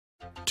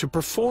To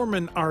perform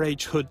an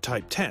RH hood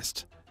type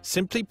test,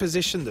 simply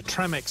position the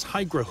Tramex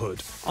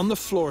Hygrohood on the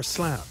floor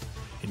slab,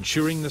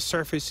 ensuring the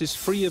surface is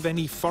free of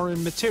any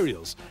foreign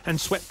materials and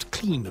swept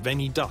clean of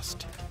any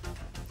dust.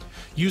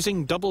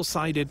 Using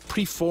double-sided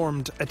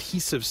preformed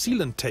adhesive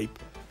sealant tape,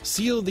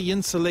 seal the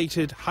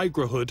insulated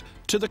Hygrohood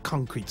to the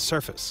concrete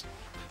surface.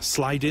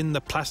 Slide in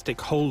the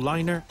plastic hole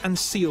liner and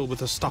seal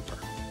with a stopper.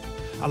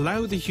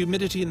 Allow the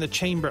humidity in the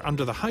chamber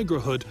under the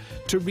Hygrohood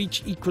to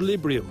reach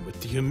equilibrium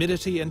with the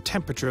humidity and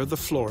temperature of the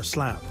floor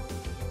slab.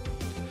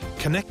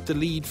 Connect the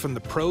lead from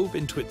the probe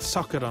into its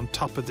socket on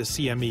top of the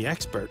CME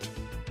Expert.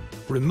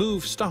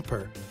 Remove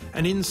stopper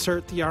and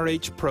insert the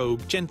RH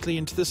probe gently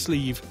into the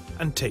sleeve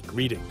and take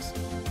readings.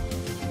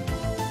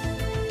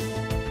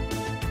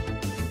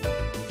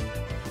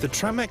 The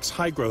Tramex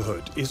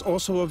Hygrohood is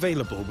also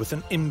available with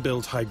an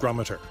inbuilt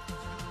hygrometer.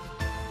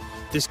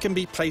 This can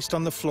be placed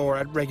on the floor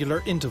at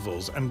regular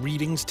intervals and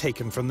readings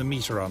taken from the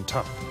meter on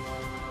top.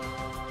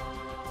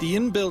 The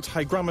inbuilt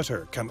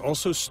hygrometer can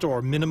also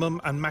store minimum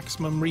and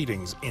maximum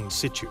readings in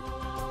situ.